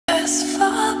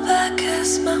back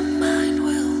as my mind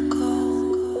will go.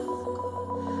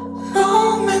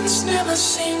 Moments never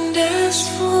seemed as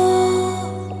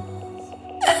full,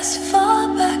 as far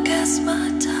back as my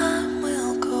time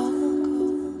will go.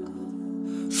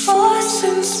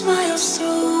 Forcing smiles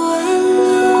through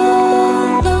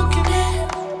alone, looking in,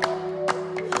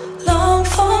 long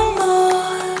for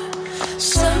more.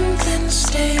 Something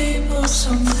stable,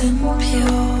 something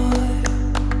pure,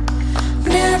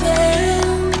 never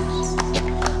ends,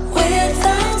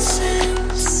 without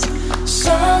sense.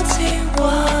 Salty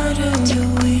water, do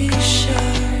we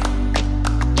share?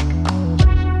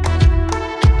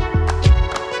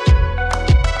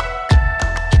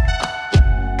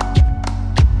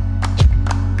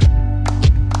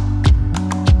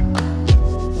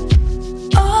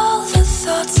 All the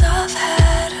thoughts I've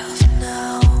had of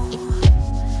now,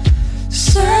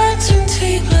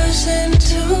 certainty blurs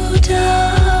into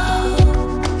doubt.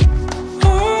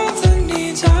 All the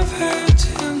needs I've had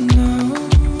till now,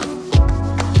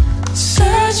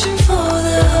 searching for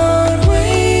the hard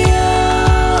way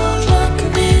out,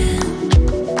 locking in,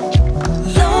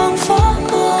 long for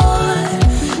more.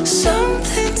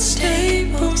 Something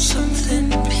stable, something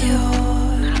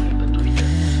pure,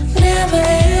 never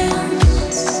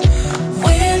ends,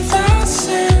 without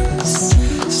sense.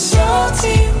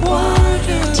 Salty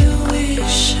water, do we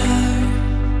share?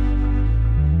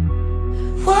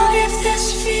 What if this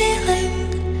feeling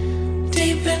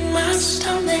deep in my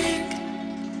stomach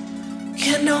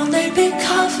can only be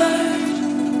covered